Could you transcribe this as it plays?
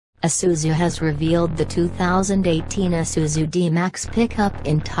Isuzu has revealed the 2018 Isuzu D Max pickup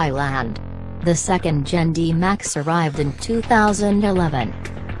in Thailand. The second-gen D Max arrived in 2011.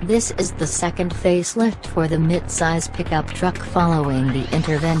 This is the second facelift for the mid-size pickup truck following the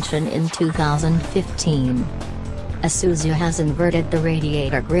intervention in 2015. Isuzu has inverted the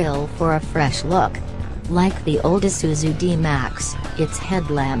radiator grille for a fresh look. Like the old Isuzu D Max, its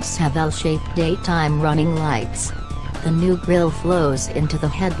headlamps have L-shaped daytime running lights. The new grille flows into the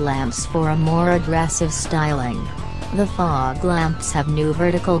headlamps for a more aggressive styling. The fog lamps have new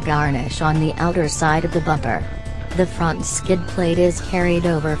vertical garnish on the outer side of the bumper. The front skid plate is carried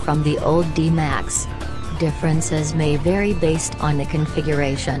over from the old D Max. Differences may vary based on the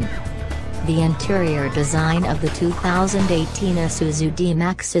configuration. The interior design of the 2018 Isuzu D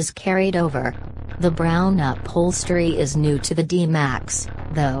Max is carried over. The brown upholstery is new to the D Max,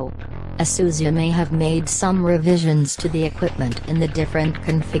 though. Isuzu may have made some revisions to the equipment in the different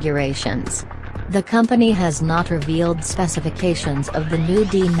configurations. The company has not revealed specifications of the new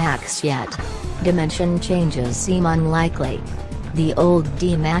D Max yet. Dimension changes seem unlikely. The old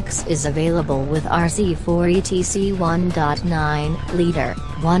D Max is available with RZ4 ETC 1.9-liter,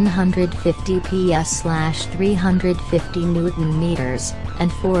 150 PS/350 Nm,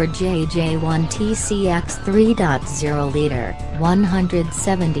 and 4JJ1 TCX 3.0-liter,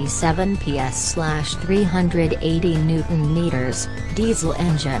 177 PS/380 Nm, diesel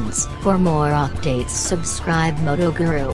engines. For more updates subscribe Moto Guru.